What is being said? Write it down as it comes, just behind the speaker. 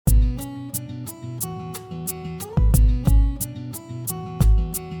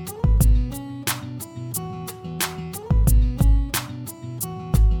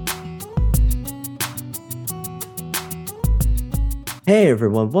Hey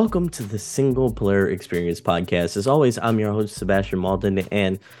everyone, welcome to the Single Player Experience podcast. As always, I'm your host, Sebastian Malden,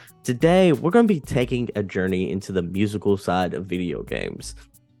 and today we're going to be taking a journey into the musical side of video games.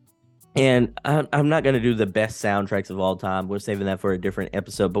 And I'm not going to do the best soundtracks of all time. We're saving that for a different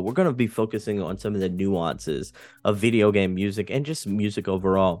episode, but we're going to be focusing on some of the nuances of video game music and just music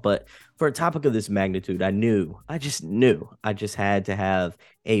overall. But for a topic of this magnitude, I just had to have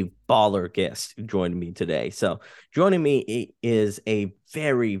a baller guest join me today. So joining me is a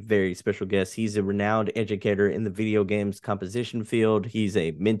very, very special guest. He's a renowned educator in the video games composition field. He's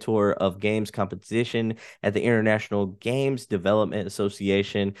a mentor of games composition at the International Games Development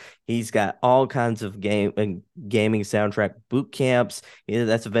Association. He's got all kinds of gaming soundtrack boot camps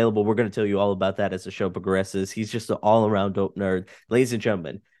that's available. We're going to tell you all about that as the show progresses. He's just an all-around dope nerd. Ladies and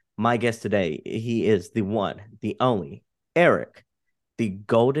gentlemen, my guest today, he is the one, the only, Eric, the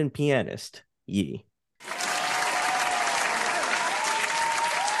golden pianist, Yee.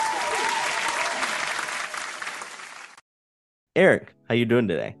 Eric, how you doing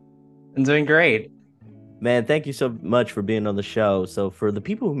today? I'm doing great. Man, thank you so much for being on the show. So for the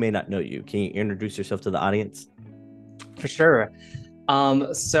people who may not know you, can you introduce yourself to the audience? For sure.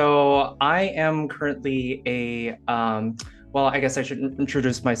 So I am currently well, I guess I should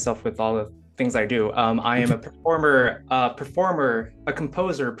introduce myself with all the things I do. I am a a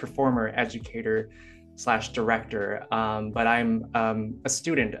composer, performer, educator slash director. But I'm a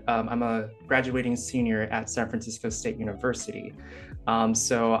student. I'm a graduating senior at San Francisco State University.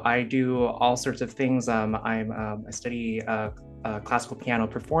 So I do all sorts of things. I study classical piano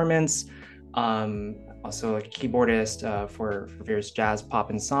performance. Also a keyboardist for various jazz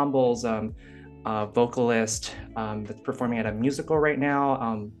pop ensembles, vocalist that's performing at a musical right now,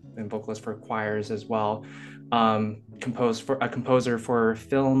 and vocalist for choirs as well. A composer for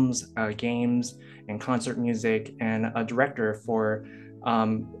films, games, and concert music, and a director for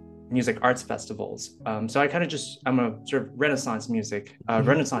music arts festivals. So I'm a sort of Renaissance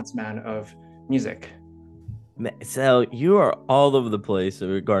Renaissance man of music. So you are all over the place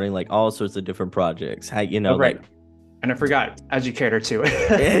regarding like all sorts of different projects. How Oh, right. And I forgot educator too.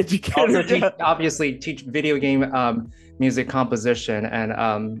 Educator. Obviously teach video game music composition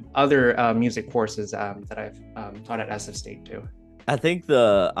and other music courses that I've taught at SF State too. I think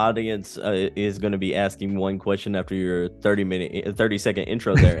the audience is going to be asking one question after your 30-second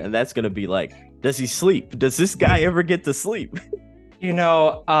intro there, and that's going to be like, does he sleep? Does this guy ever get to sleep?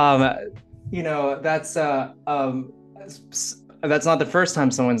 That's not the first time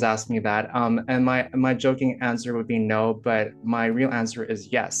someone's asked me that. And my joking answer would be no, but my real answer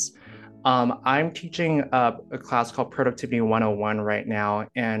is yes. I'm teaching a class called Productivity 101 right now,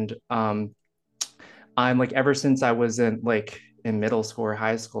 and I'm like ever since I was in middle school or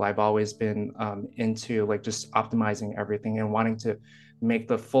high school, I've always been into like just optimizing everything and wanting to make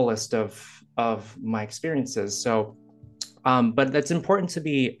the fullest of my experiences. So, but that's important to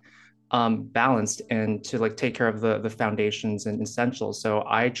be balanced and to like take care of the foundations and essentials. So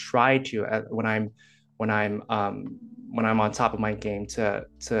I try to when I'm on top of my game to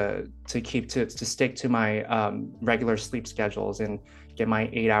stick to my regular sleep schedules and get my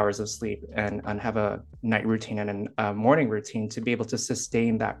 8 hours of sleep and have a night routine and a morning routine to be able to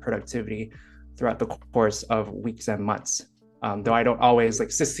sustain that productivity throughout the course of weeks and months. Though I don't always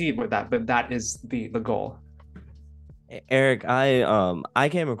like succeed with that, but that is the goal. Eric, I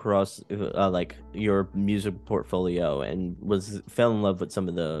came across like your music portfolio and fell in love with some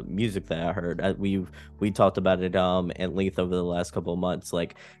of the music that I heard. We talked about it at length over the last couple of months.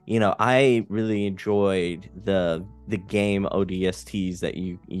 Like, I really enjoyed the game ODSTs that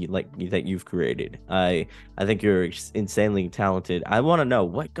that you've created. I think you're insanely talented. I want to know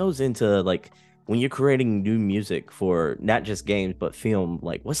what goes into like when you're creating new music for not just games but film.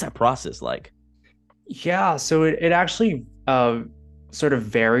 Like, what's that process like? Yeah, so it actually sort of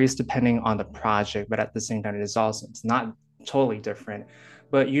varies depending on the project, but at the same time, it's not totally different.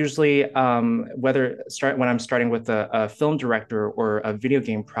 But usually, when I'm starting with a film director or a video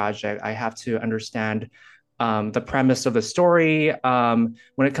game project, I have to understand the premise of the story. When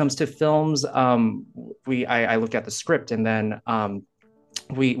it comes to films, I look at the script and then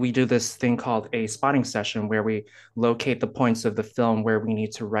we do this thing called a spotting session where we locate the points of the film where we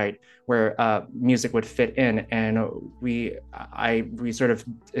need to write where music would fit in, and we sort of,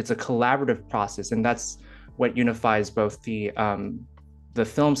 it's a collaborative process, and that's what unifies both the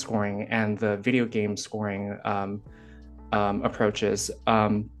film scoring and the video game scoring approaches.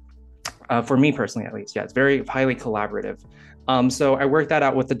 For me personally, at least, yeah, it's very highly collaborative. So I worked that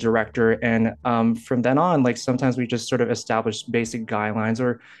out with the director, and from then on, like sometimes we just sort of establish basic guidelines,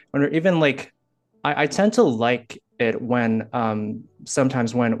 or even like I tend to like it when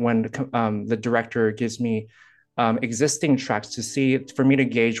sometimes when the director gives me existing tracks to see for me to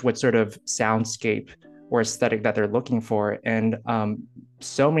gauge what sort of soundscape or aesthetic that they're looking for. And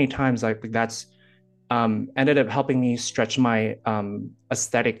so many times like that's ended up helping me stretch my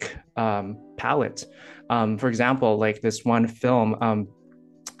aesthetic palette. For example, like this one film,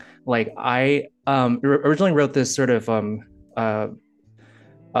 like I originally wrote this sort of uh,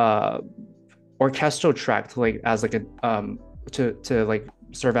 uh, orchestral track to like as like a to like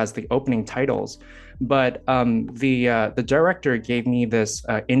serve as the opening titles, but the director gave me this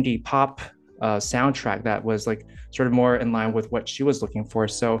indie pop soundtrack that was like sort of more in line with what she was looking for.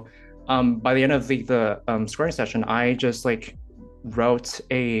 So by the end of the scoring session, I just like wrote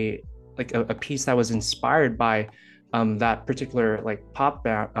a piece that was inspired by that particular like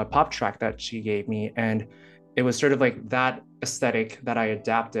pop track that she gave me, and it was sort of like that aesthetic that I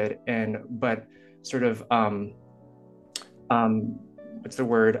adapted, and but sort of what's the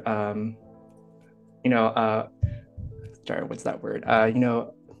word you know sorry what's that word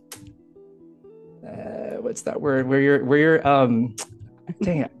what's that word where you're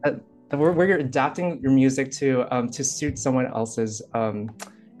dang it where you're adapting your music to suit someone else's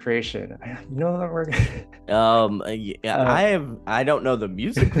creation. You know that word? Yeah, I don't know the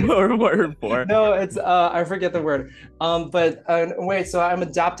music word for. No, it's I forget the word. But wait, so I'm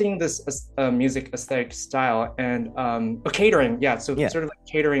adapting this music aesthetic style and catering, yeah. So Yeah, sort of like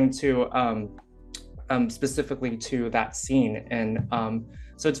catering to specifically to that scene, and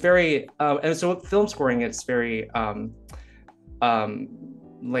so it's very and so with film scoring, it's very um,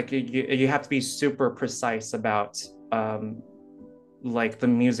 like you have to be super precise about like the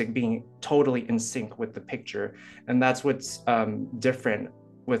music being totally in sync with the picture, and that's what's different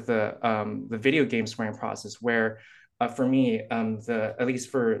with the video game scoring process. Where for me, the at least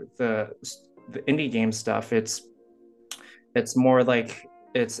for the indie game stuff, it's more like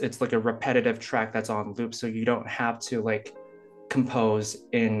it's like a repetitive track that's on loop, so you don't have to like compose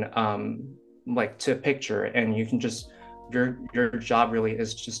in like to picture, and you can just your job really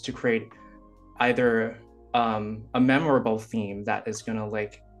is just to create either a memorable theme that is going to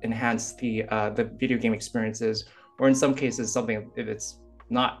like enhance the video game experiences, or in some cases something if it's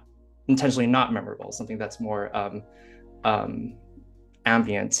not intentionally not memorable, something that's more um,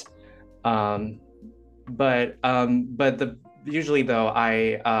 ambient. Um, but the usually though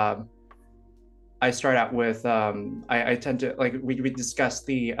I start out with I tend to like we discuss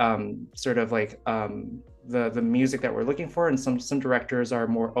the sort of like the music that we're looking for, and some directors are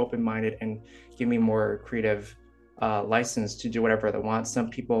more open-minded and give me more creative license to do whatever they want. Some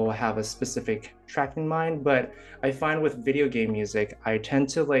people have a specific track in mind, but I find with video game music I tend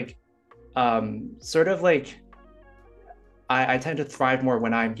to like sort of like I tend to thrive more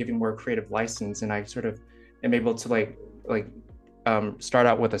when I'm giving more creative license, and I sort of am able to like start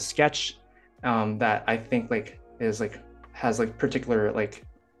out with a sketch that I think like is like has like particular like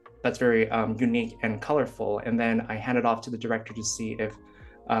that's very unique and colorful, and then I hand it off to the director to see if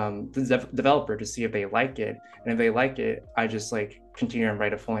the developer to see if they like it, and if they like it, I just like continue and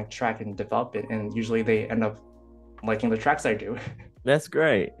write a full length track and develop it, and usually they end up liking the tracks I do. that's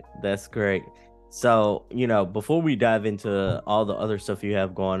great. That's great. So, before we dive into all the other stuff you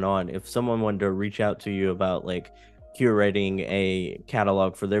have going on, if someone wanted to reach out to you about like curating a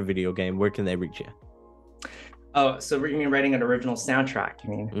catalog for their video game, where can they reach you? Oh, so you mean writing an original soundtrack,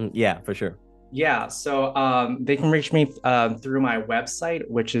 you mean? Yeah, for sure. Yeah, so they can reach me through my website,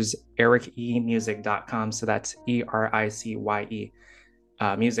 which is ericemusic.com. So that's ERICYE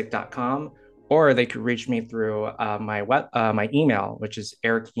music.com. Or they could reach me through my email, which is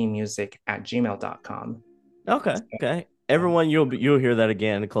ericemusic@gmail.com. Okay, okay. Everyone, you'll hear that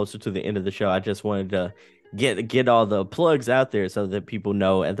again closer to the end of the show. I just wanted to get all the plugs out there so that people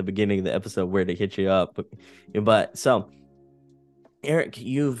know at the beginning of the episode where to hit you up. But so, Eric,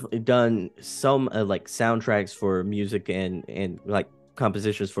 you've done some like soundtracks for music and like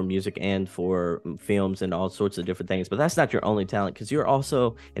compositions for music and for films and all sorts of different things. But that's not your only talent, because you're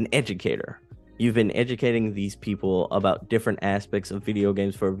also an educator. You've been educating these people about different aspects of video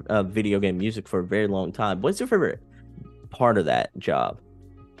games for video game music for a very long time. What's your favorite part of that job?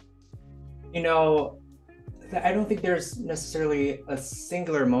 You know, I don't think there's necessarily a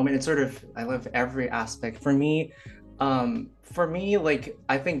singular moment. It's sort of I love every aspect. For me, like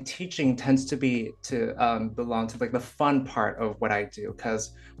I think teaching tends to be to belong to like the fun part of what I do.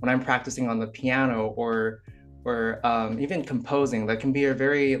 Because when I'm practicing on the piano or even composing, that can be a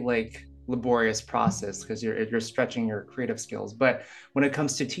very like laborious process because you're stretching your creative skills. But when it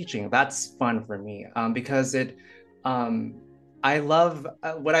comes to teaching, that's fun for me because it um, I love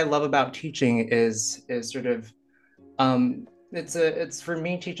what I love about teaching is sort of It's for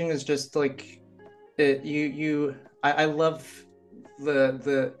me, teaching is just like I love the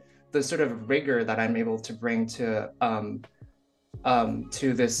the the sort of rigor that I'm able to bring to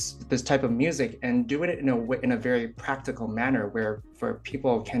this type of music, and do it in a very practical manner where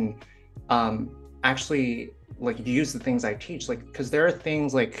people can actually like use the things I teach, like because there are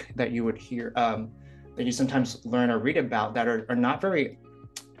things like that you would hear that you sometimes learn or read about that are not very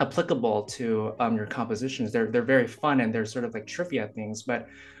applicable to your compositions. They're very fun and they're sort of like trivia things, but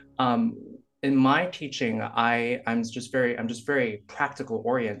um, in my teaching, I'm just very practical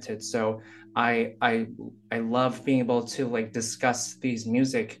oriented. So I I I love being able to like discuss these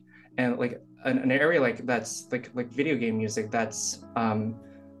music, and like an area like that's like video game music that's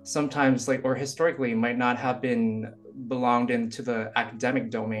sometimes like or historically might not have been belonged into the academic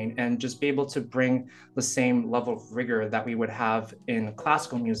domain, and just be able to bring the same level of rigor that we would have in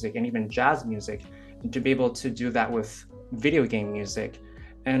classical music and even jazz music, and to be able to do that with video game music,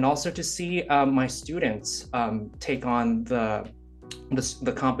 and also to see my students take on the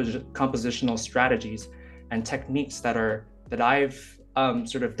compositional strategies and techniques that I've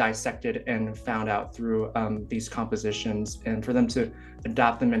sort of dissected and found out through these compositions, and for them to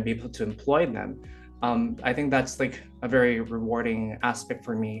adopt them and be able to employ them. I think that's like a very rewarding aspect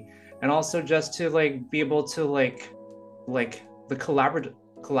for me, and also just to like be able to like the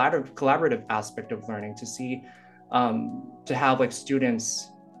collaborative aspect of learning, to see to have like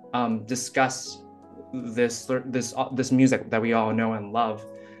students discuss this music that we all know and love,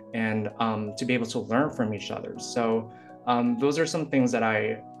 and to be able to learn from each other. So those are some things that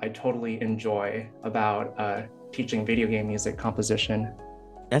I totally enjoy about teaching video game music composition.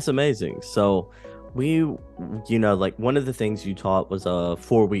 That's amazing. So we, like one of the things you taught was a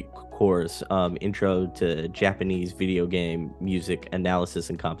 4-week course, intro to Japanese video game music analysis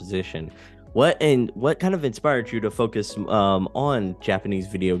and composition. What kind of inspired you to focus on Japanese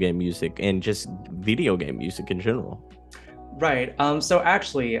video game music and just video game music in general? Right. So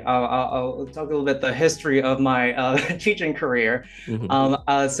actually, I'll talk a little bit the history of my teaching career. Hmm.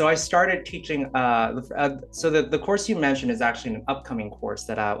 So I started teaching. So the course you mentioned is actually an upcoming course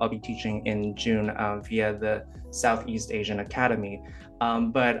that I'll be teaching in June via the Southeast Asian Academy.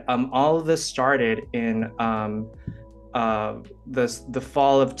 But all of this started in the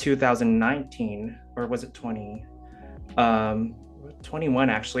fall of 2019, or was it 20? Um, 21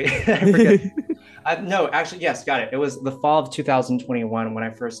 actually. I forget. No, actually, yes, got it. It was the fall of 2021 when I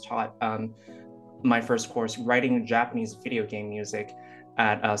first taught my first course, writing Japanese video game music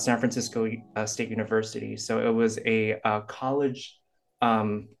at San Francisco State University. So it was a college,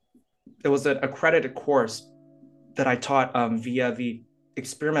 um, it was an accredited course that I taught via the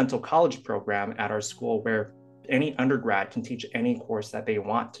experimental college program at our school, where any undergrad can teach any course that they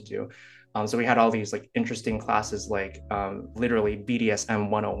want to do. So we had all these like interesting classes, like literally BDSM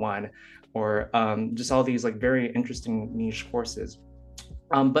 101, or just all these like very interesting niche courses.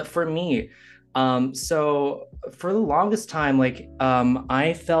 But for me, so for the longest time, like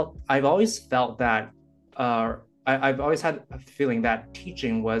I've always felt that I've always had a feeling that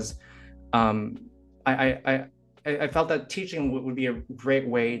teaching was um, I felt that teaching would be a great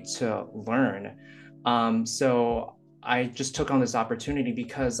way to learn. So I just took on this opportunity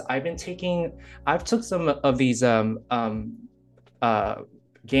because I've took some of these uh,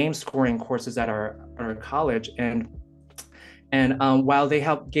 game scoring courses at our college, and while they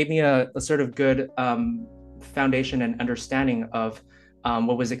gave me a sort of good foundation and understanding of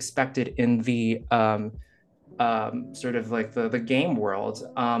what was expected in the sort of like the game world,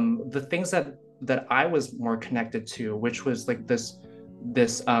 the things that I was more connected to, which was like this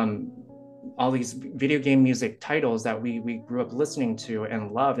all these video game music titles that we grew up listening to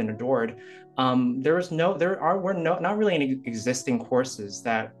and loved and adored. Were not really any existing courses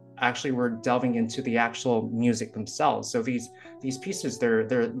that actually were delving into the actual music themselves. So these pieces,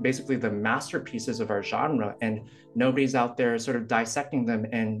 they're basically the masterpieces of our genre, and nobody's out there sort of dissecting them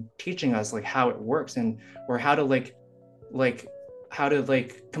and teaching us like how it works, and or like how to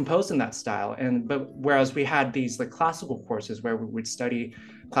like compose in that style. And but whereas we had these like classical courses where we would study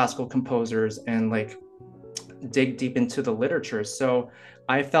classical composers and like dig deep into the literature. So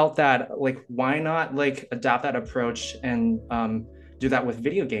I felt that like why not like adapt that approach and do that with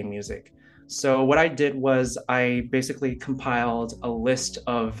video game music. So what I did was I basically compiled a list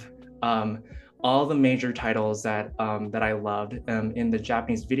of all the major titles that I loved in the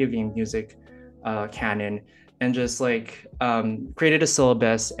Japanese video game music canon, and just like created a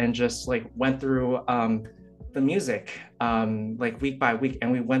syllabus and just like went through the music like week by week,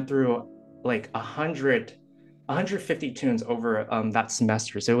 and we went through like 150 tunes over that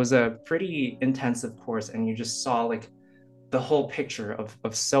semester. So it was a pretty intensive course, and you just saw like the whole picture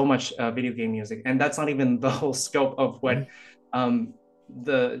of so much video game music. And that's not even the whole scope of what Mhm. um,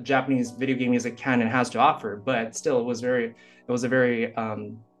 the Japanese video game music can and has to offer. But still, it was a very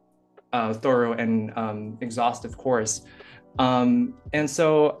thorough and exhaustive course. And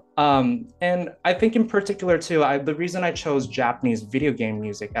I think in particular too, the reason I chose Japanese video game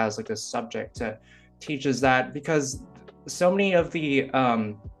music as like a subject to teach is that because so many of the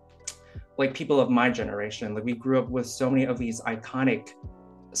like people of my generation, like we grew up with so many of these iconic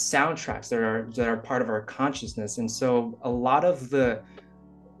soundtracks that are part of our consciousness, and so a lot of the,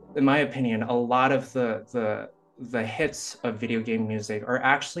 in my opinion, a lot of the hits of video game music are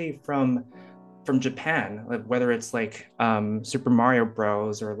actually from Japan, like whether it's like Super Mario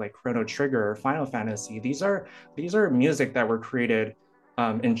Bros. Or like Chrono Trigger or Final Fantasy. These are music that were created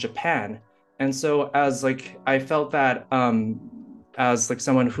in Japan, and so as like I felt that as like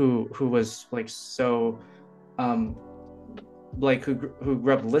someone who was like so um, like who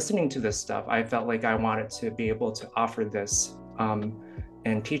grew up listening to this stuff, I felt like I wanted to be able to offer this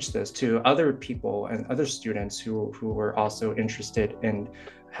and teach this to other people and other students who were also interested and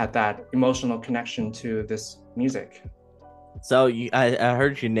had that emotional connection to this music. So I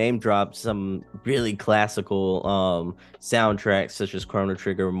heard you name drop some really classical soundtracks such as Chrono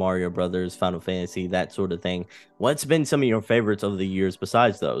Trigger, Mario Brothers, Final Fantasy, that sort of thing. What's been some of your favorites over the years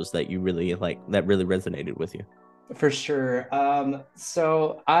besides those that you really like that really resonated with you? For sure.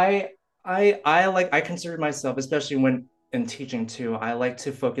 So I like I consider myself, especially when in teaching too, I like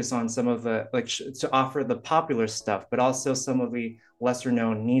to focus on some of the like to offer the popular stuff, but also some of the lesser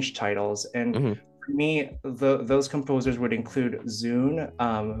known niche titles. And Hmm. for me, those composers would include Zune,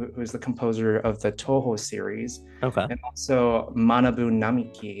 who's the composer of the Toho series, Okay. and also Manabu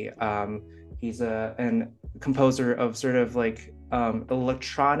Namiki. He's an composer of sort of like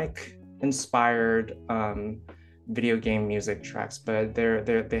electronic inspired video game music tracks, but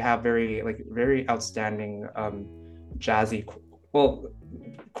they have very like very outstanding jazzy, well,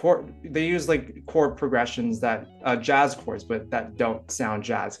 chord. They use like chord progressions that jazz chords, but that don't sound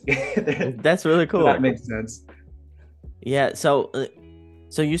jazzy. That's really So that cool. makes sense. Yeah. So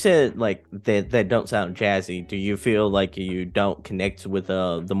you said like that don't sound jazzy. Do you feel like you don't connect with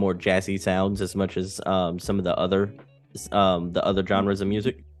the more jazzy sounds as much as some of the other genres of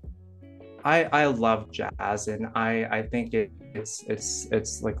music? I love jazz, and I think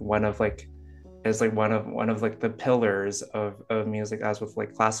it's like one of like is like one of like the pillars of music, as with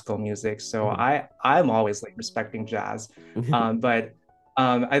like classical music. So Mhm. I'm always like respecting jazz, but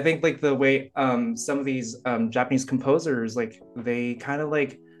I think like the way some of these Japanese composers like they kind of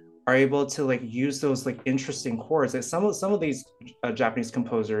like are able to like use those like interesting chords. Like some of these Japanese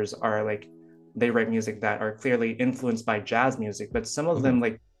composers are like they write music that are clearly influenced by jazz music, but some of them Mhm.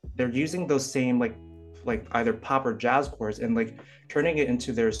 like they're using those same like either pop or jazz chords and like turning it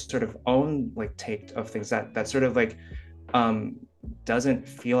into their sort of own like take of things that sort of like um doesn't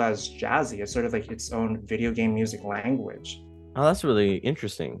feel as jazzy. It's sort of like its own video game music language. Oh, that's really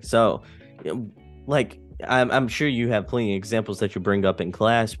interesting. So, you know, like, I'm sure you have plenty of examples that you bring up in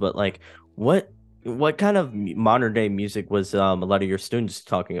class, but like, what what kind of modern day music was a lot of your students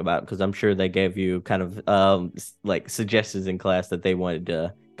talking about? Because I'm sure they gave you kind of like suggestions in class that they wanted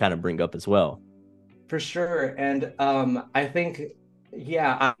to kind of bring up as well. For sure. And I think,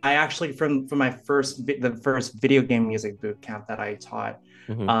 yeah, I actually from my the first video game music boot camp that I taught,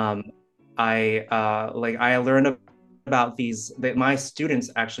 Hmm. um, I learned about these that my students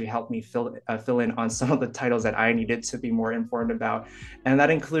actually helped me fill in on some of the titles that I needed to be more informed about, and that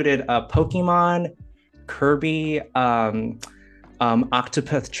included Pokemon, Kirby,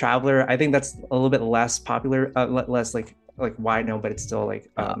 Octopath Traveler. I think that's a little bit less popular, less like wide known, but it's still like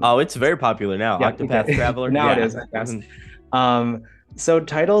Oh, it's very popular now. yeah, Octopath okay. Traveler. Now it Yeah. is, I guess. Um, so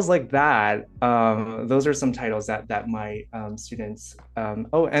titles like that, those are some titles that my students.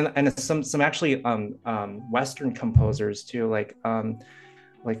 Oh, and some actually Western composers too, like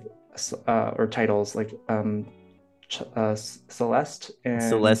or titles like Celeste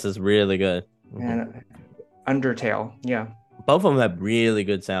Celeste is really good. Mhm. and Undertale. Yeah, Both of them have really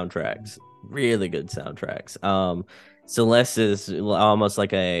good soundtracks. Really good soundtracks. Celeste is almost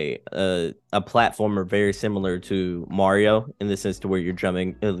like a platformer very similar to Mario in the sense to where you're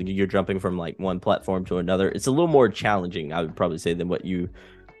jumping from like one platform to another. It's a little more challenging, I would probably say, than what you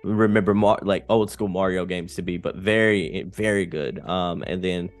remember like old school Mario games to be, but very good. And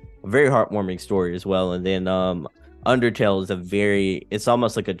then a very heartwarming story as well. And then Undertale is it's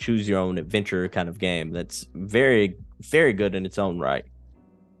almost like a choose your own adventure kind of game that's very good in its own right.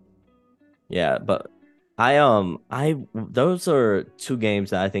 Yeah, but I those are two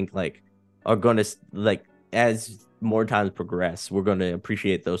games that I think like are gonna like as more times progress, we're gonna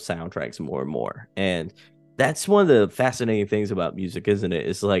appreciate those soundtracks more and more. And that's one of the fascinating things about music, isn't it?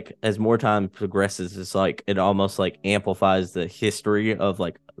 It's like as more time progresses, it's like it almost like amplifies the history of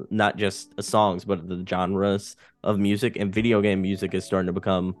like not just songs, but the genres of music. And video game music is starting to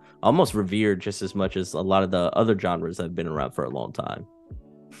become almost revered just as much as a lot of the other genres that have been around for a long time.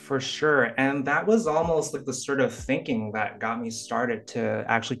 For sure. And that was almost like the sort of thinking that got me started to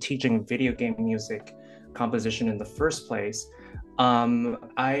actually teaching video game music composition in the first place.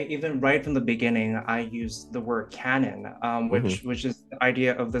 I even right from the beginning, I used the word canon, Hmm. which is the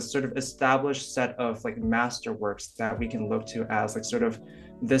idea of this sort of established set of like masterworks that we can look to as like sort of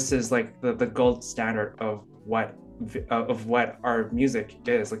this is like the gold standard of what our music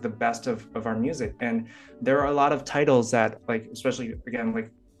is, like the best of our music. And there are a lot of titles that like, especially again,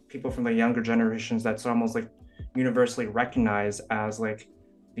 like people from the younger generations, that's almost like universally recognized as like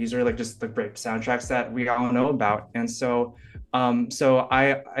these are like just the great soundtracks that we all know about. And so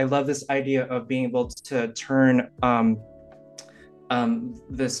I love this idea of being able to turn um,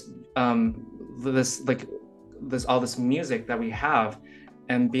 this this like this all this music that we have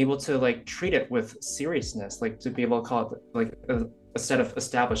and be able to like treat it with seriousness, like to be able to call it like a set of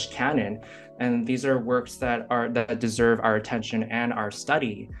established canon. And these are works that deserve our attention and our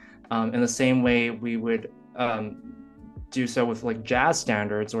study, in the same way we would do so with like jazz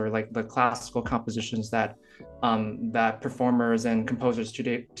standards or like the classical compositions that performers and composers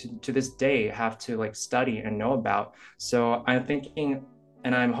today to this day have to like study and know about. So I'm thinking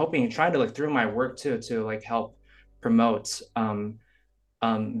and I'm hoping, trying to like through my work too, to like help promote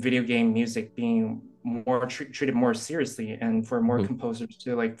video game music being more treated more seriously, and for more composers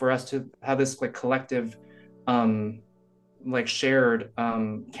to like for us to have this like collective um like shared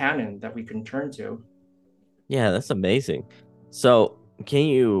canon that we can turn to. Yeah, that's amazing. So, can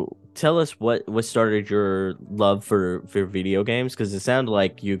you tell us what started your love for video games? Because it sounded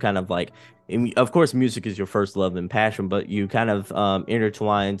like you kind of like, of course, music is your first love and passion, but you kind of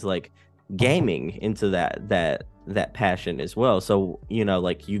intertwined like gaming into that passion as well. So,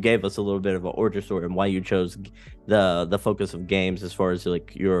 like you gave us a little bit of an origin story and why you chose the focus of games as far as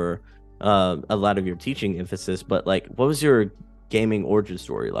like your a lot of your teaching emphasis. But like, what was your gaming origin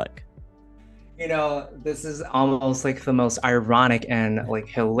story like? You know, this is almost like the most ironic and like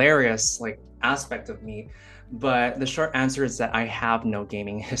hilarious like aspect of me, but the short answer is that I have no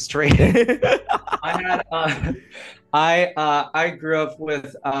gaming history. I had I grew up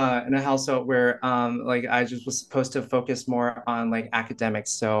with in a household where like I just was supposed to focus more on like academics.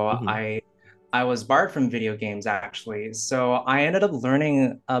 So Hmm. I was barred from video games actually. So I ended up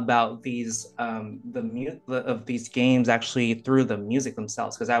learning about these of these games actually through the music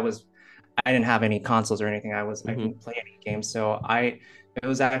themselves, because I didn't have any consoles or anything. I Hmm. didn't play any games. So I it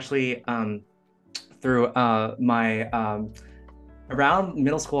was actually through my around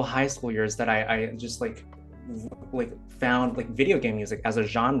middle school, high school years that I just like found like video game music as a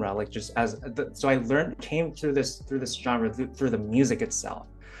genre, like just as so I learned came through this genre through the music itself.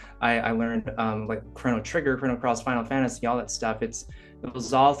 I learned like Chrono Trigger, Chrono Cross, Final Fantasy, all that stuff. It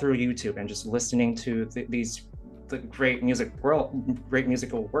was all through YouTube and just listening to these the great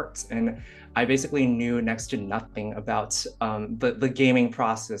musical works. And I basically knew next to nothing about the gaming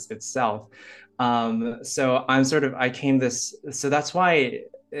process itself. So I'm sort of I came this so that's why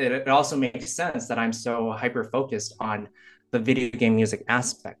it also makes sense that I'm so hyper focused on the video game music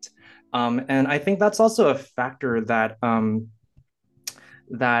aspect. And I think that's also a factor that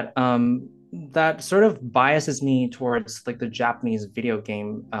sort of biases me towards like the Japanese video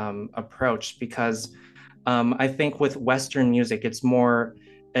game approach, because I think with Western music,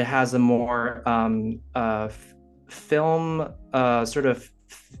 it has a more film sort of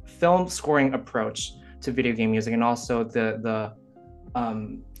film scoring approach to video game music, and also the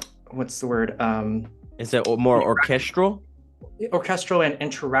what's the word Is it more orchestral? orchestral and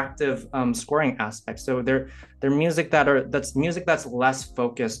interactive scoring aspects. So they're music that's less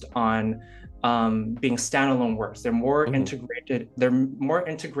focused on being standalone works. Hmm. They're more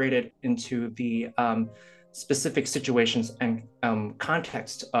integrated into the specific situations and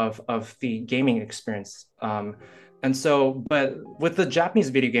context of the gaming experience. And so, but with the Japanese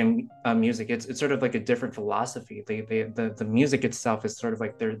video game music, it's sort of like a different philosophy. The music itself is sort of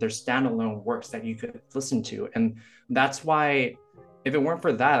like their standalone works that you could listen to, and that's why if it weren't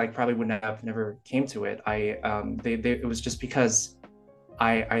for that, I probably wouldn't have never came to it. It was just because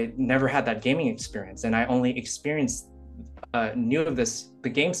I never had that gaming experience, and I only experienced knew of the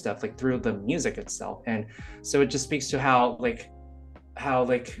game stuff like through the music itself. And so it just speaks to how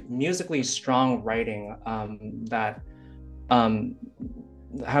like musically strong writing that um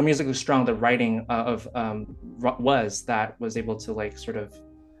how musically strong the writing of was that was able to like sort of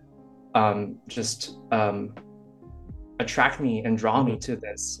just attract me and draw me Mhm. to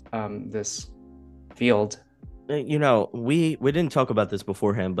this field. You know, we didn't talk about this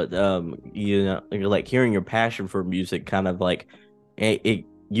beforehand, but you know, you're like hearing your passion for music kind of like it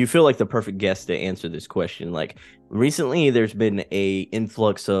you feel like the perfect guest to answer this question. Like recently there's been a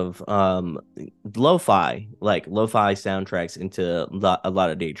influx of lo-fi soundtracks into a lot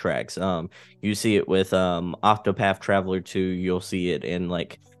of day tracks. You see it with Octopath Traveler 2, you'll see it in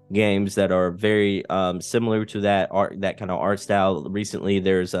like games that are very similar to that kind of art style. Recently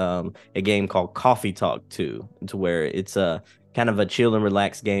there's a game called Coffee Talk 2, to where it's a kind of a chill and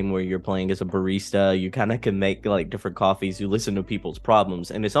relaxed game where you're playing as a barista. You kind of can make like different coffees. You listen to people's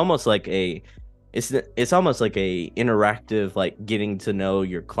problems, and it's almost like a interactive, like getting to know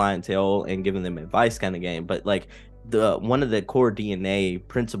your clientele and giving them advice kind of game. But like the one of the core DNA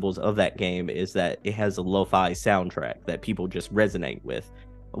principles of that game is that it has a lo-fi soundtrack that people just resonate with.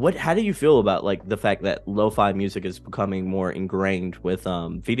 How do you feel about like the fact that lo-fi music is becoming more ingrained with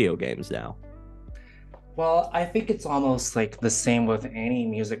video games now? Well, I think it's almost like the same with any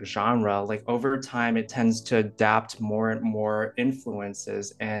music genre. Like over time, it tends to adapt more and more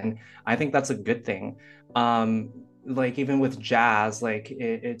influences, and I think that's a good thing. Like even with jazz, like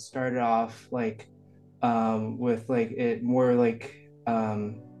it started off like with like it more like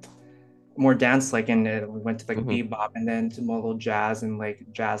more dance like, and it went to like Hmm. bebop and then to more little jazz and like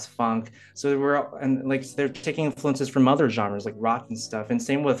jazz funk. So we're and like they're taking influences from other genres like rock and stuff. And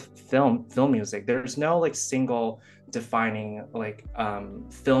same with film music. There's no like single defining like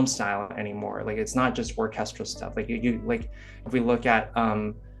film style anymore. Like it's not just orchestral stuff. Like you like if we look at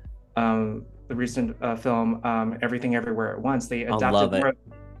the recent film Everything Everywhere at Once, they I adapted love more. it.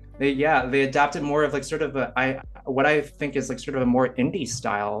 They adapted more of like sort of a I what I think is like sort of a more indie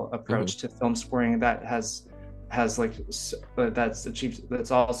style Hmm. approach to film scoring that has like that's achieved,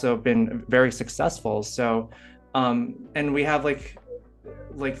 that's also been very successful. So and we have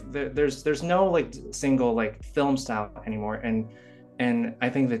there's no like single like film style anymore. And I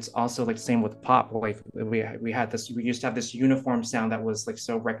think that's also like same with pop. Like we used to have this uniform sound that was like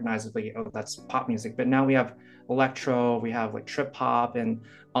so recognizably, oh, that's pop music. But now we have electro, we have like trip hop, and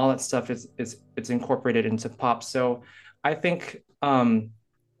all that stuff is it's incorporated into pop. So I think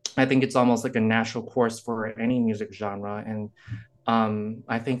I think it's almost like a natural course for any music genre. And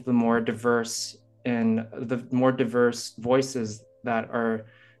I think the more diverse voices that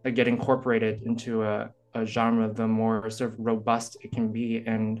get incorporated into a genre, the more sort of robust it can be.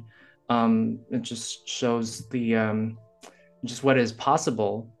 And it just shows the just what is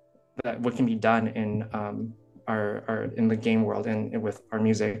possible, that what can be done in our in the game world and with our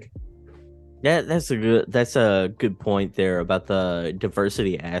music. Yeah, that's a good point there about the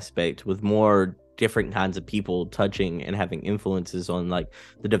diversity aspect, with more different kinds of people touching and having influences on like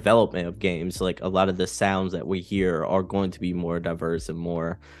the development of games. Like a lot of the sounds that we hear are going to be more diverse and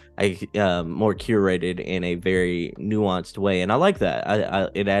more curated in a very nuanced way, and I like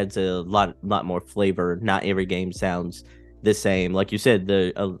that. It adds a lot more flavor. Not every game sounds the same. Like you said,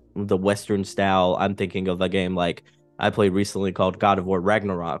 the Western style. I'm thinking of a game like I played recently called God of War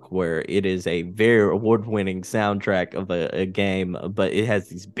Ragnarok, where it is a very award-winning soundtrack of a game, but it has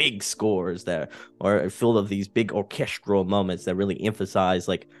these big scores that are full of these big orchestral moments that really emphasize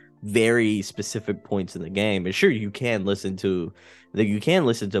like very specific points in the game. And sure, you can listen to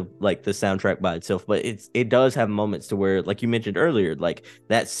like the soundtrack by itself, but it does have moments to where, like you mentioned earlier, like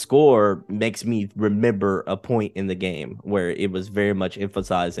that score makes me remember a point in the game where it was very much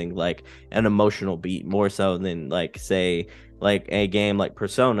emphasizing like an emotional beat more so than like say like a game like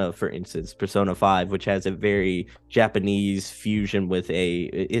Persona, for instance, Persona 5, which has a very Japanese fusion with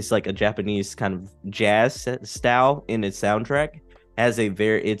it's like a Japanese kind of jazz style in its soundtrack. Has a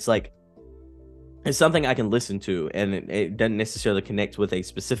very it's like it's something I can listen to, and it doesn't necessarily connect with a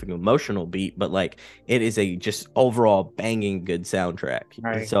specific emotional beat, but like it is a just overall banging good soundtrack.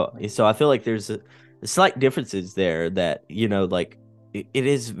 Right. So I feel like there's slight differences there that, you know, like it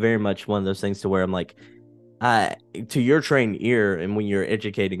is very much one of those things to where I'm like, uh, to your trained ear, and when you're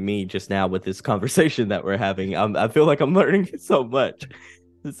educating me just now with this conversation that we're having, I feel like I'm learning so much.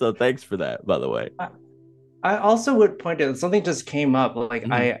 So thanks for that, by the way. I, I also would point out something just came up. Like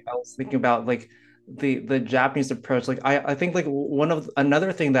Hmm. I was thinking about like the Japanese approach. Like I think like one of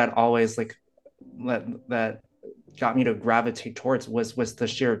another thing that always like that got me to gravitate towards was the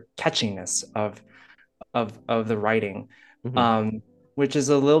sheer catchiness of the writing, Hmm. um, which is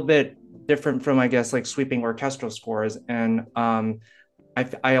a little bit different from, I guess, like sweeping orchestral scores. And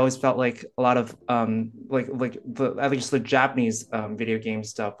I always felt like a lot of like the at least the Japanese video game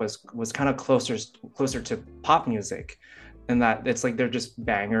stuff was kind of closer to pop music, and that it's like they're just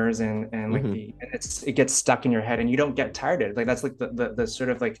bangers and like Hmm. the it gets stuck in your head and you don't get tired of it. Like that's like the sort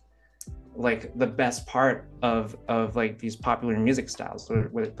of like the best part of like these popular music styles,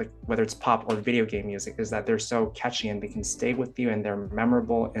 whether it's pop or video game music, is that they're so catchy and they can stay with you and they're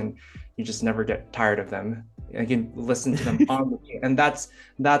memorable and you just never get tired of them. You can listen to them on repeat, and that's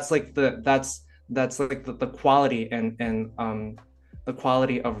like that's like the quality and the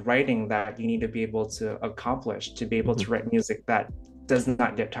quality of writing that you need to be able to accomplish to be able Hmm. to write music that does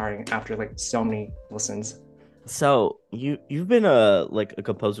not get tiring after like so many listens. So you've been a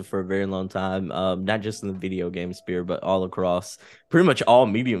composer for a very long time, not just in the video game sphere, but all across pretty much all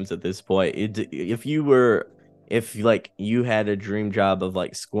mediums at this point. If like you had a dream job of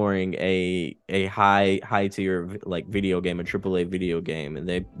like scoring a high tier like video game, a AAA video game, and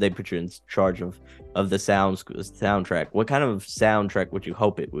they put you in charge of the soundtrack, what kind of soundtrack would you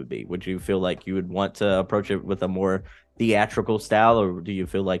hope it would be? Would you feel like you would want to approach it with a more theatrical style, or do you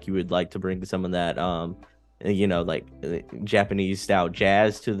feel like you would like to bring some of that like Japanese style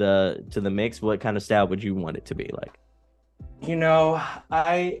jazz to the mix? What kind of style would you want it to be like? You know,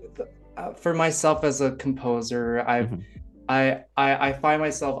 I for myself as a composer, Hmm. I find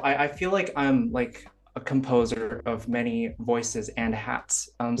myself I feel like I'm like a composer of many voices and hats.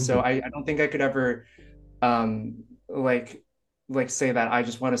 So Hmm. I don't think I could ever um like say that I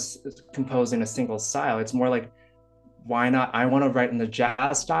just want to compose in a single style. It's more like why not? I want to write in the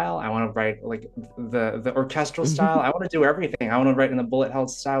jazz style. I want to write like the orchestral style. I want to do everything. I want to write in the bullet held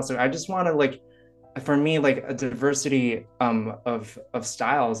style. So I just want to like for me like a diversity of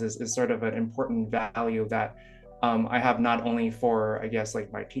styles is sort of an important value that I have not only for I guess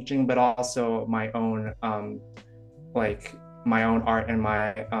like my teaching but also like my own art and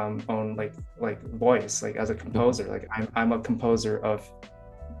my own like voice like as a Hmm. composer like I'm a composer of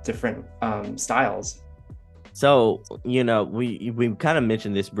different styles. So, we kind of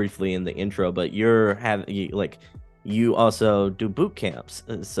mentioned this briefly in the intro, but you also do boot camps,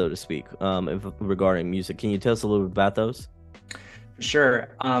 so to speak, regarding music. Can you tell us a little bit about those? Sure.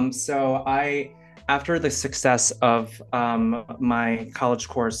 So after the success of my college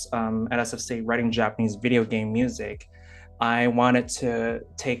course at SF State writing Japanese video game music, I wanted to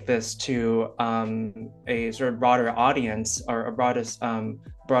take this to a sort of broader audience or a broader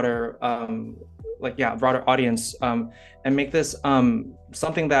broader audience and make this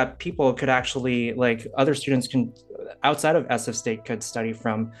something that people could actually like other students can outside of SF State could study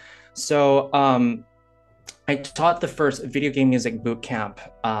from. So I taught the first video game music boot camp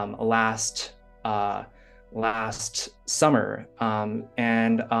uh, last summer,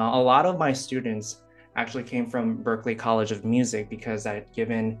 and a lot of my students actually came from Berklee College of Music because I had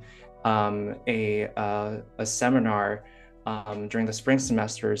given a seminar during the spring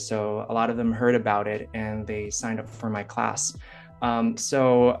semester. So a lot of them heard about it and they signed up for my class.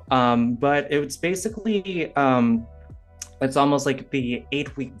 But it's basically it's almost like the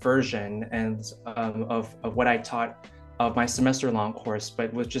 8 week version and of what I taught of my semester long course,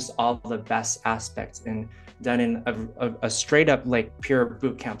 but with just all the best aspects and done in a straight up like pure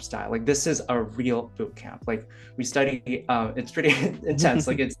boot camp style. Like this is a real boot camp. Like we study, it's pretty intense.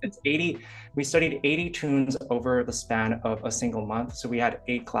 Like it's 80. We studied 80 tunes over the span of a single month. So we had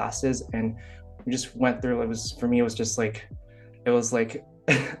 8 classes and we just went through. It was for me. It was just like it was like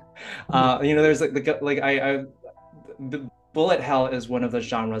there's like I the bullet hell is one of the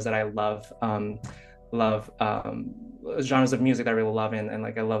genres that I love genres of music that I really love and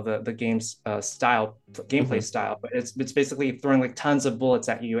like I love the game's gameplay Hmm. style, but it's basically throwing like tons of bullets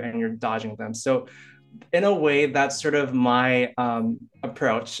at you and you're dodging them. So in a way that's sort of my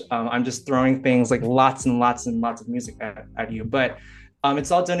approach. I'm just throwing things like lots and lots and lots of music at you, but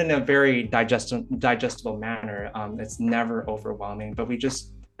it's all done in a very digestible manner. It's never overwhelming, but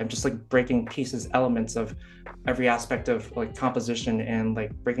I'm just like breaking pieces, elements of every aspect of like composition and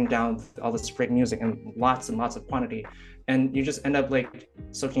like breaking down all this great music and lots of quantity. And you just end up like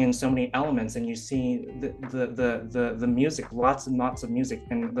soaking in so many elements and you see the music, lots and lots of music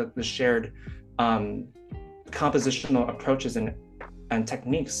and the shared um, compositional approaches and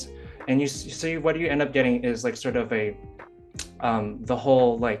techniques. And you see what you end up getting is like sort of a the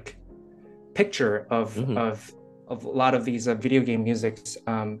whole like picture Hmm. of a lot of these video game music's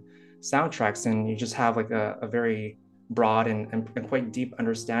soundtracks, and you just have like a very broad and quite deep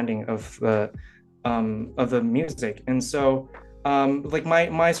understanding of the music. And so like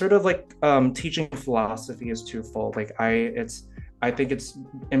my sort of like teaching philosophy is twofold. Like I think it's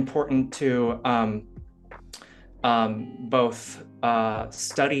important both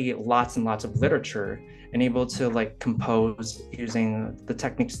study lots and lots of literature and able to like compose using the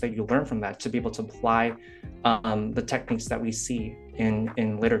techniques that you learn from that to be able to apply the techniques that we see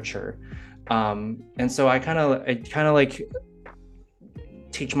in literature. And so I kind of like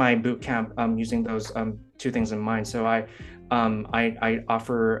teach my boot camp using those two things in mind. So I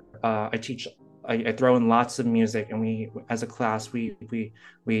offer I teach I throw in lots of music, and we as a class we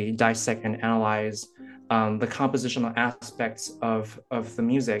dissect and analyze the compositional aspects of the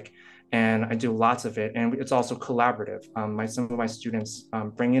music, and I do lots of it, and it's also collaborative. Some of my students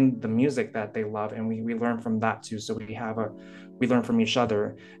bring in the music that they love, and we learn from that too. So we learn from each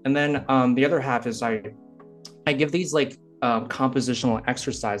other, and then the other half is I give these like compositional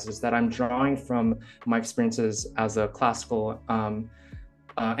exercises that I'm drawing from my experiences as a classical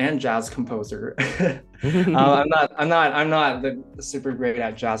and jazz composer. I'm not the super great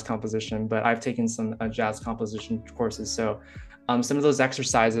at jazz composition, but I've taken some jazz composition courses. So some of those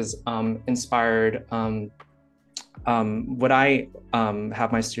exercises inspired what I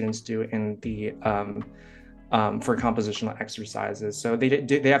have my students do in the for compositional exercises. So they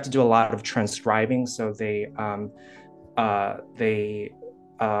have to do a lot of transcribing. So they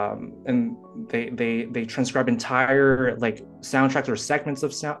transcribe entire like soundtracks or segments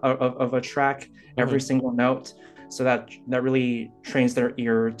of sound of a track, every single note, so that really trains their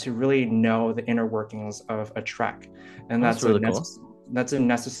ear to really know the inner workings of a track, and That's really cool. that's a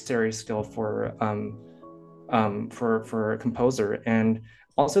necessary skill for a composer. And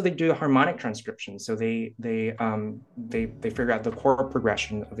also they do harmonic transcription, so they figure out the chord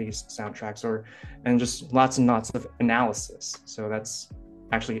progression of these soundtracks, or and just lots and lots of analysis. So that's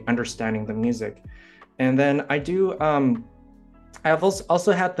actually understanding the music. And then I've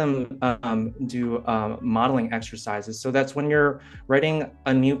also had them do modeling exercises. So that's when you're writing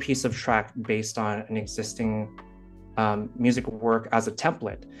a new piece of track based on an existing music work as a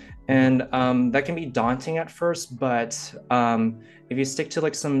template. And that can be daunting at first, but if you stick to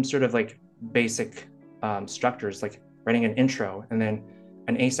like some sort of like basic structures, like writing an intro and then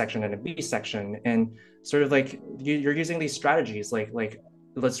an A section and a B section, and sort of like you're using these strategies, like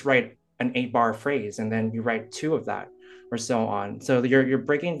let's write an 8-bar phrase and then you write 2 of that, or so on. So you're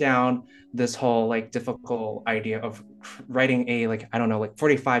breaking down this whole like difficult idea of writing a like, I don't know, like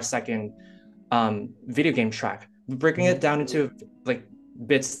 45-second video game track, breaking it down into like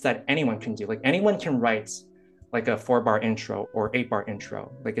bits that anyone can do. Like anyone can write like a 4-bar intro or 8-bar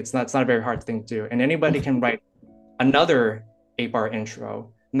intro. Like it's not a very hard thing to do. And anybody can write another 8-bar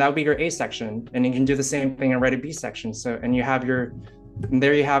intro, and that would be your A section. And you can do the same thing and write a B section. So, and you have your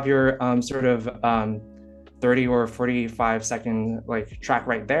sort of 30 or 45-second like track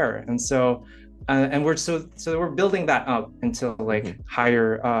right there. And so and we're building that up into like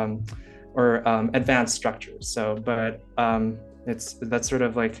higher or advanced structures. So but that's sort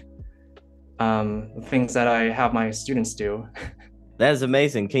of like things that I have my students do. That is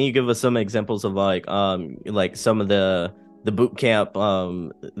amazing. Can you give us some examples of like some of the boot camp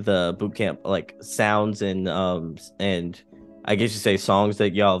like sounds and I guess you say songs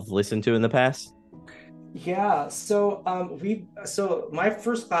that y'all have listened to in the past? Yeah, so so my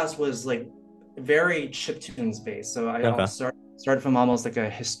first class was like very chiptunes based. So I'll Okay. started from almost like a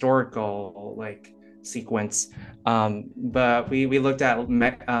historical like sequence. But we looked at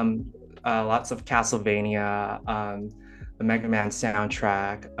lots of Castlevania, the Mega Man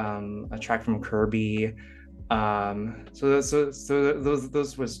soundtrack, a track from Kirby. Those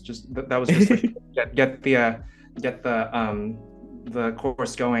was just that was just like get the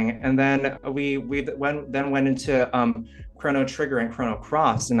course going, and then we went into Chrono Trigger and Chrono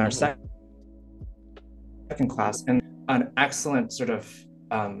Cross in our second class, and an excellent sort of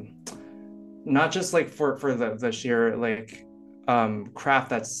not just like for the sheer like craft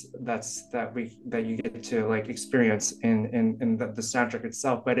that you get to like experience in the soundtrack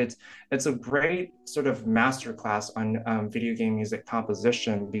itself, but it's a great sort of master class on video game music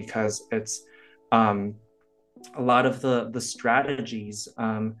composition, because it's a lot of the strategies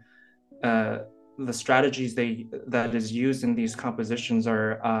that is used in these compositions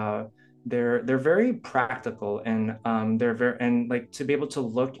are they're very practical, and they're very, and like to be able to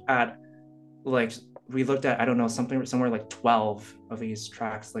look at like we looked at, I don't know, somewhere like 12 of these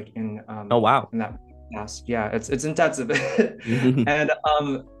tracks like Oh wow. in that class. Yeah, it's intensive. And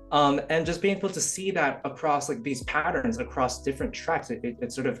just being able to see that across like these patterns across different tracks,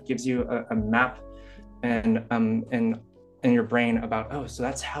 it sort of gives you a map and in your brain about, oh, so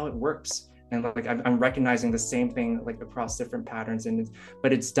that's how it works. And like I'm recognizing the same thing like across different patterns,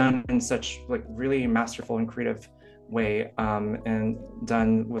 but it's done in such like really masterful and creative way, and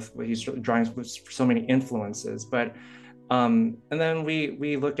done with these drawings with so many influences. But and then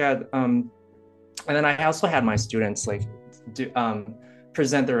we look at and then I also had my students like do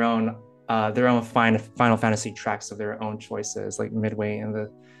present their own Final Fantasy tracks of their own choices, like midway in the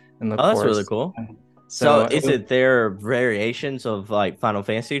Oh, that's really course. cool. So So it is was it their variations of like Final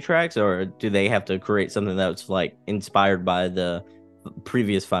Fantasy tracks, or do they have to create something that's like inspired by the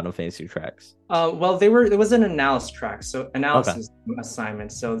previous Final Fantasy tracks? well, they were it was an analysis track, so Okay. analysis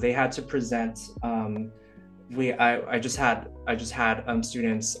assignment. So they had to present. I just had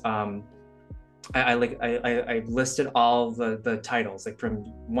students. I listed all the titles like from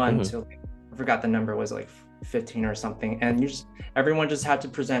one Hmm. to like, I forgot the number was like 15 or something, and everyone just had to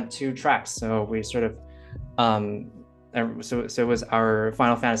present two tracks. So we sort of so it was our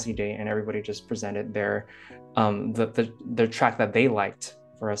Final Fantasy day, and everybody just presented the track that they liked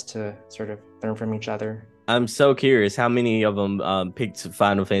for us to sort of learn from each other. I'm so curious how many of them picked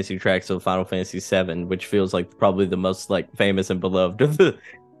Final Fantasy tracks of Final Fantasy 7, which feels like probably the most like famous and beloved of the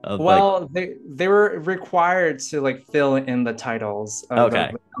of like. Well, they were required to like fill in the titles of Okay.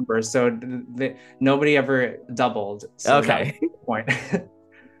 the numbers, so nobody ever doubled. So that was Okay. the point.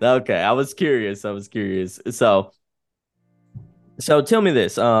 Okay. I was curious. I was curious. So tell me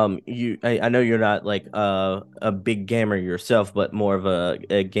this. I know you're not like a big gamer yourself, but more of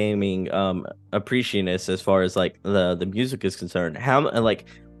a gaming appreciationist as far as like the music is concerned. How like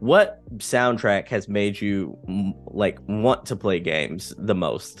what soundtrack has made you like want to play games the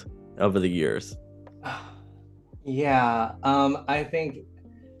most over the years? Yeah, I think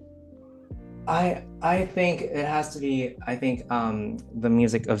I think it has to be the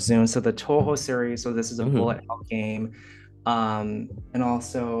music of Zoom. So the Toho series. So this is a Hmm. bullet hell game, and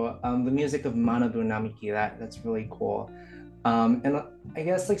also the music of Manabu Namiki. That's really cool. And I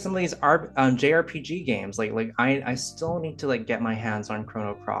guess like some of these JRPG games, like I still need to like get my hands on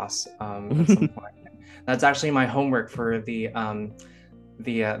Chrono Cross at some point. That's actually my homework for the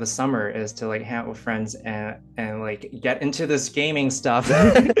summer is to like hang out with friends and like get into this gaming stuff.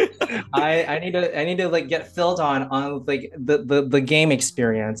 I need to like get filled on like the game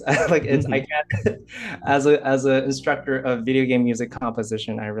experience. Like it's I can't as a instructor of video game music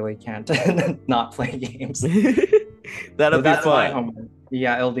composition, I really can't not play games. That'll So be that's my fun. homework.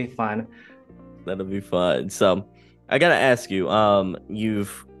 Yeah, it'll be fun. That'll be fun. So, I gotta ask you,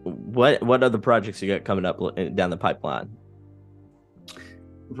 you've what other projects you got coming up down the pipeline?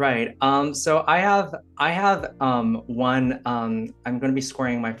 Right. So I have one I'm going to be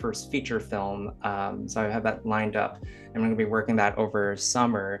scoring my first feature film. So I have that lined up. I'm going to be working that over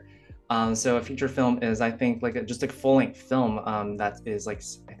summer. So a feature film is I think like just a full length film that is like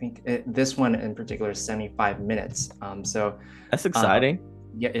this one in particular is 75 minutes. That's Um, exciting.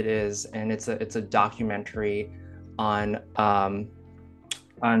 yeah, it is, and it's a documentary on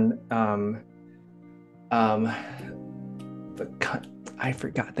on um, the I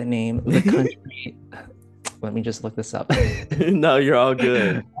forgot the name of the country. Let me just look this up. No, you're all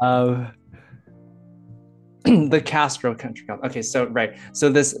good. um, the Castro Country Club. Okay, so right, so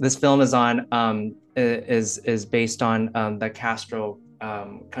this film is on is based on the Castro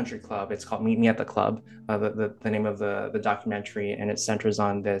Country Club. It's called Meet Me at the Club. The name of the documentary, and it centers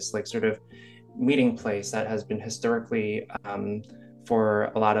on this like sort of meeting place that has been historically for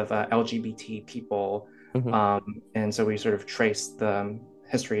a lot of LGBT people. Mhm. And so we sort of trace the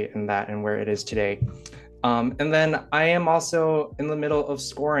history in that and where it is today. And then I am also in the middle of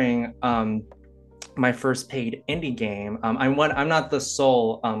scoring my first paid indie game. I'm not the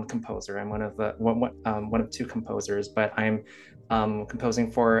sole composer. I'm one of two composers, but I'm composing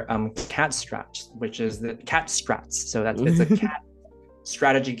for Cat Strats, which is the Cat Strats. So that's it's a cat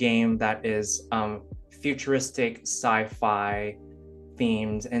strategy game that is futuristic sci-fi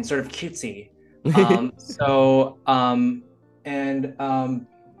themed and sort of cutesy. Um, so um, and um,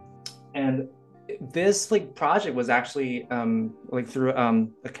 and this like project was actually like through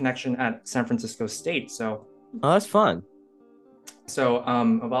a connection at San Francisco State. Oh, that's fun.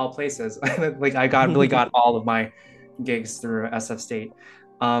 Of all places, like I got all of my gigs through SF State.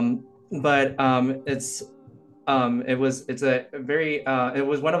 But it's a very it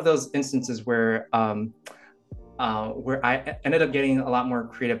was one of those instances where I ended up getting a lot more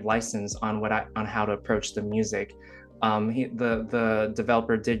creative license on on how to approach the music. The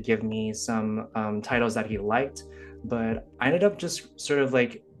developer did give me some titles that he liked, but I ended up just sort of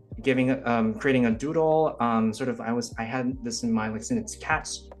like creating a doodle. I had this in mind like since it's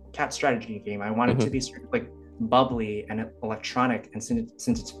cat strategy game, I wanted to Mhm. be sort of like bubbly and electronic, and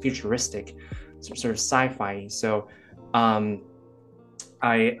since it's futuristic, sort of sci-fi. Um,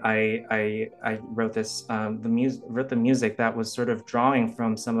 I wrote this wrote the music that was sort of drawing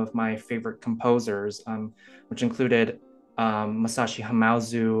from some of my favorite composers, which included Masashi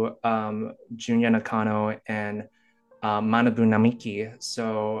Hamauzu, Junya Nakano, and Manabu Namiki.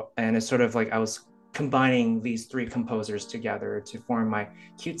 So, and it's sort of like I was combining these three composers together to form my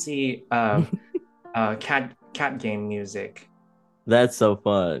cutesy cat game music. That's so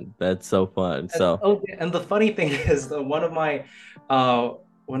fun. That's so fun. And, So, oh, and the funny thing is that uh,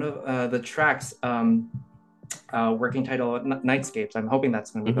 one of the tracks, working title Nightscapes. I'm hoping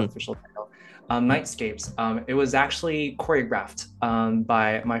that's going to be the mhm. official title. Nightscapes. It was actually choreographed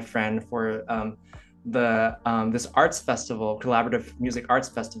by my friend for the this arts festival, collaborative music arts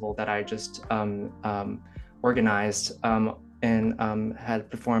festival that I just organized and had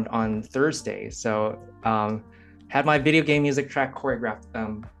performed on Thursday. So had my video game music track choreographed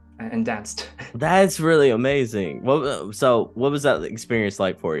and danced. That's really amazing. So what was that experience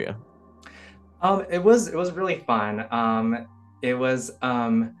like for you? It was really fun. It was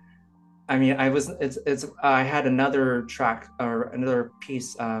I mean, it's I had another track or another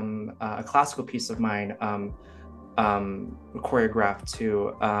piece, a classical piece of mine, choreographed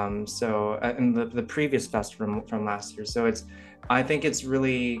too. So in the previous fest from last year. So I think it's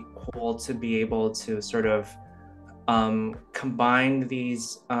really cool to be able to sort of combine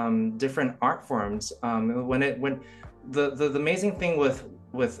these different art forms. When the amazing thing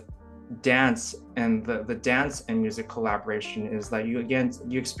with dance and the dance and music collaboration is that you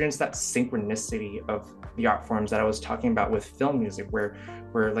experience that synchronicity of the art forms that I was talking about with film music, where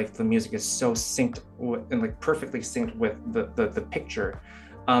like the music is so synced and like perfectly synced with the picture.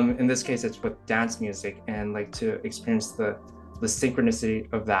 In this case, it's with dance music, and like to experience the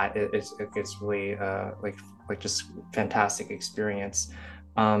synchronicity of that, it's really like just fantastic experience.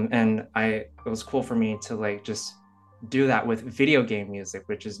 And it was cool for me to like just do that with video game music,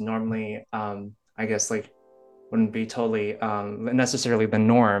 which is normally, I guess, like wouldn't be totally necessarily the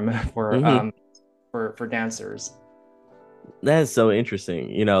norm Hmm. for dancers. That's so interesting.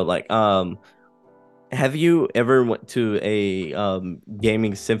 Have you ever went to a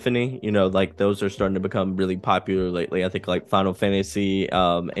gaming symphony? Like those are starting to become really popular lately. I think like Final Fantasy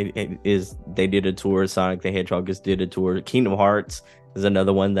it is they did a tour, Sonic the Hedgehog just did a tour. Kingdom Hearts is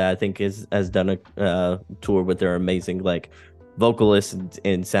another one that I think is has done a tour with their amazing like vocalists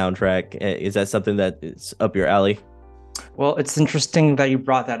and soundtrack. Is that something that is up your alley? Well, it's interesting that you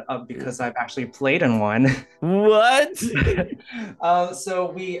brought that up because I've actually played in one. What? So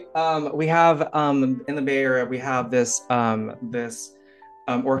we have in the Bay Area we have this orchestra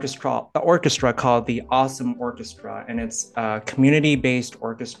called the Awesome Orchestra, and it's a community-based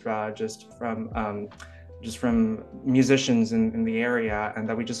orchestra just from musicians in the area, and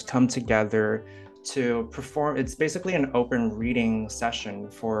that we just come together to perform. It's basically an open reading session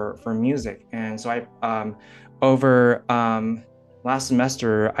for music, and so I over last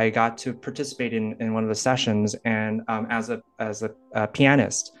semester I got to participate in one of the sessions, and as a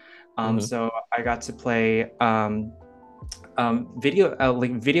pianist. Hmm. So I got to play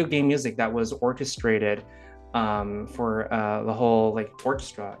video game music that was orchestrated for the whole like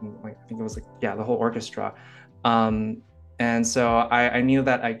orchestra. Like, I think it was like, yeah, the whole orchestra. Um, and so I knew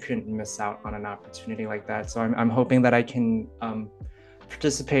that I couldn't miss out on an opportunity like that. So I'm hoping that I can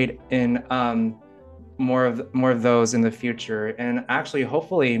participate in more of those in the future, and actually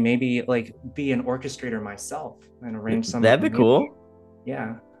hopefully maybe like be an orchestrator myself and arrange some of That'd the be music. cool.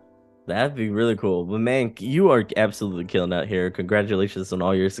 Yeah. That'd be really cool. But man, you are absolutely killing out here. Congratulations on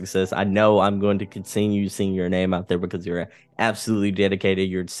all your success. I know I'm going to continue seeing your name out there because you're absolutely dedicated.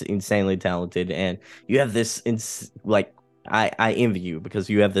 You're insanely talented, and you have this like I envy you because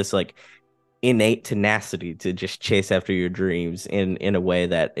you have this like innate tenacity to just chase after your dreams in a way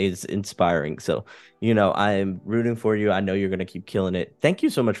that is inspiring. So, I'm rooting for you. I know you're going to keep killing it. Thank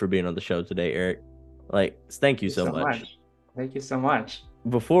you so much for being on the show today, Eric. Like, thank you Thank you so so much. much. Thank you so much.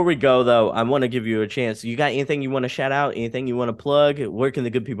 Before we go though, I want to give you a chance. You got anything you want to shout out? Anything you want to plug? Where can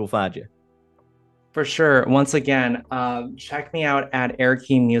the good people find you? For sure. Once again, check me out at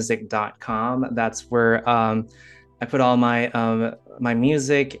airkeymusic.com. That's where I put all my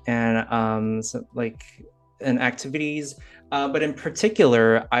music and and activities. But in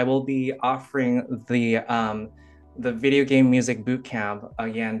particular, I will be offering the video game music boot camp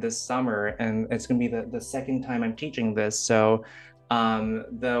again this summer, and it's going to be the second time I'm teaching this. So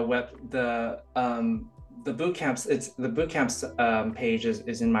the boot camps it's the boot camps page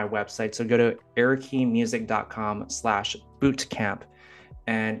is in my website, so go to erickymusic.com/bootcamp,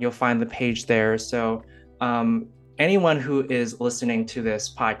 and you'll find the page there. So anyone who is listening to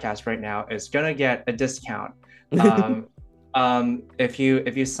this podcast right now is going to get a discount. If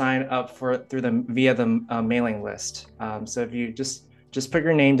you sign up for through the via the mailing list. So if you just put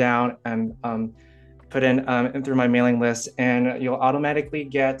your name down and put in through my mailing list, and you'll automatically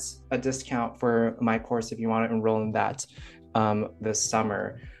get a discount for my course if you want to enroll in that this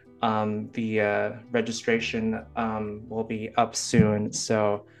summer. The registration will be up soon,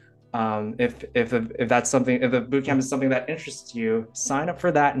 so if that's something, if the bootcamp is something that interests you, sign up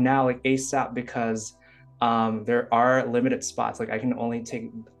for that now, like ASAP, because there are limited spots. Like I can only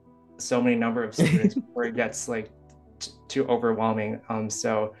take so many number of students before it gets like too overwhelming.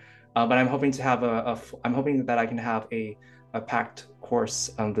 But I'm hoping to have I'm hoping that I can have a packed course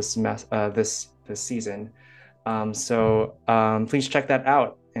this semester, this season. Please check that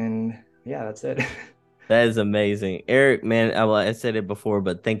out. And yeah, that's it. That is amazing. Eric, man, I said it before,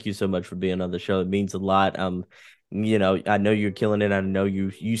 but thank you so much for being on the show. It means a lot. I know you're killing it. I know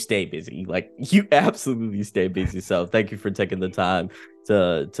you stay busy. Like you absolutely stay busy. So thank you for taking the time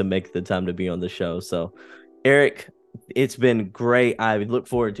to make the time to be on the show. So Eric, it's been great. I look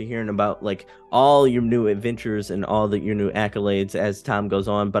forward to hearing about like all your new adventures and your new accolades as time goes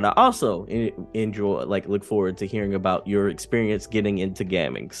on. But I also enjoy, like, look forward to hearing about your experience getting into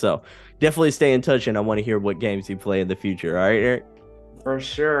gaming. So definitely stay in touch, and I want to hear what games you play in the future. All right, Eric? For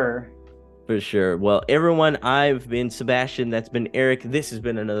sure. For sure. Well, everyone, I've been Sebastian. That's been Eric. This has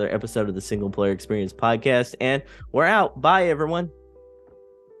been another episode of the Single Player Experience podcast, and we're out. Bye, everyone.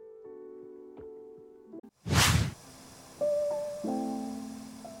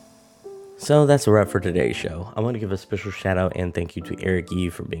 So that's a wrap for today's show. I want to give a special shout out and thank you to Eric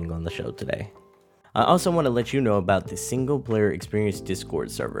Yee for being on the show today. I also want to let you know about the Single Player Experience Discord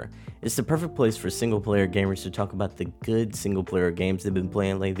server. It's the perfect place for single player gamers to talk about the good single player games they've been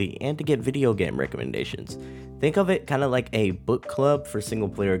playing lately and to get video game recommendations. Think of it kind of like a book club for single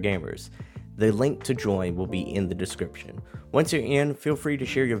player gamers. The link to join will be in the description. Once you're in, feel free to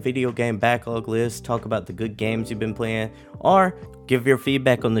share your video game backlog list, talk about the good games you've been playing, or give your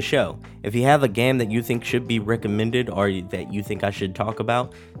feedback on the show. If you have a game that you think should be recommended or that you think I should talk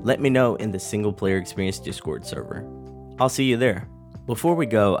about, let me know in the Single Player Experience Discord server. I'll see you there. Before we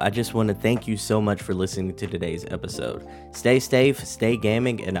go, I just want to thank you so much for listening to today's episode. Stay safe, stay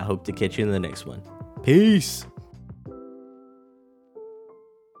gaming, and I hope to catch you in the next one. Peace!